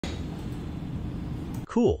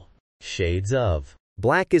cool shades of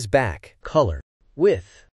Black is back. color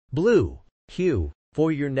with blue hue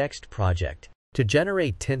for your next project. To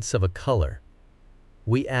generate tints of a color,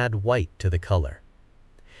 we add white to the color,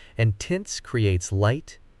 and tints creates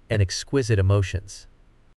light and exquisite emotions.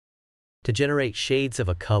 To generate shades of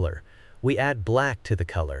a color, we add black to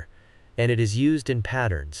the color, and it is used in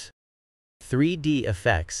patterns. 3D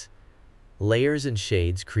effects, layers and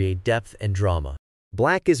shades create depth and drama.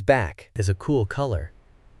 Black is back. Is a cool color,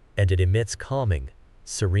 and it emits calming,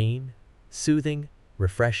 serene, soothing,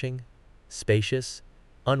 refreshing, spacious,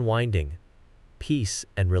 unwinding, peace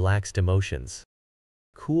and relaxed emotions.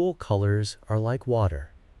 Cool colors are like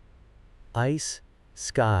water, ice,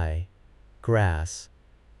 sky, grass,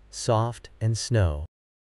 soft and snow.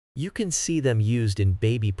 You can see them used in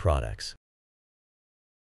baby products,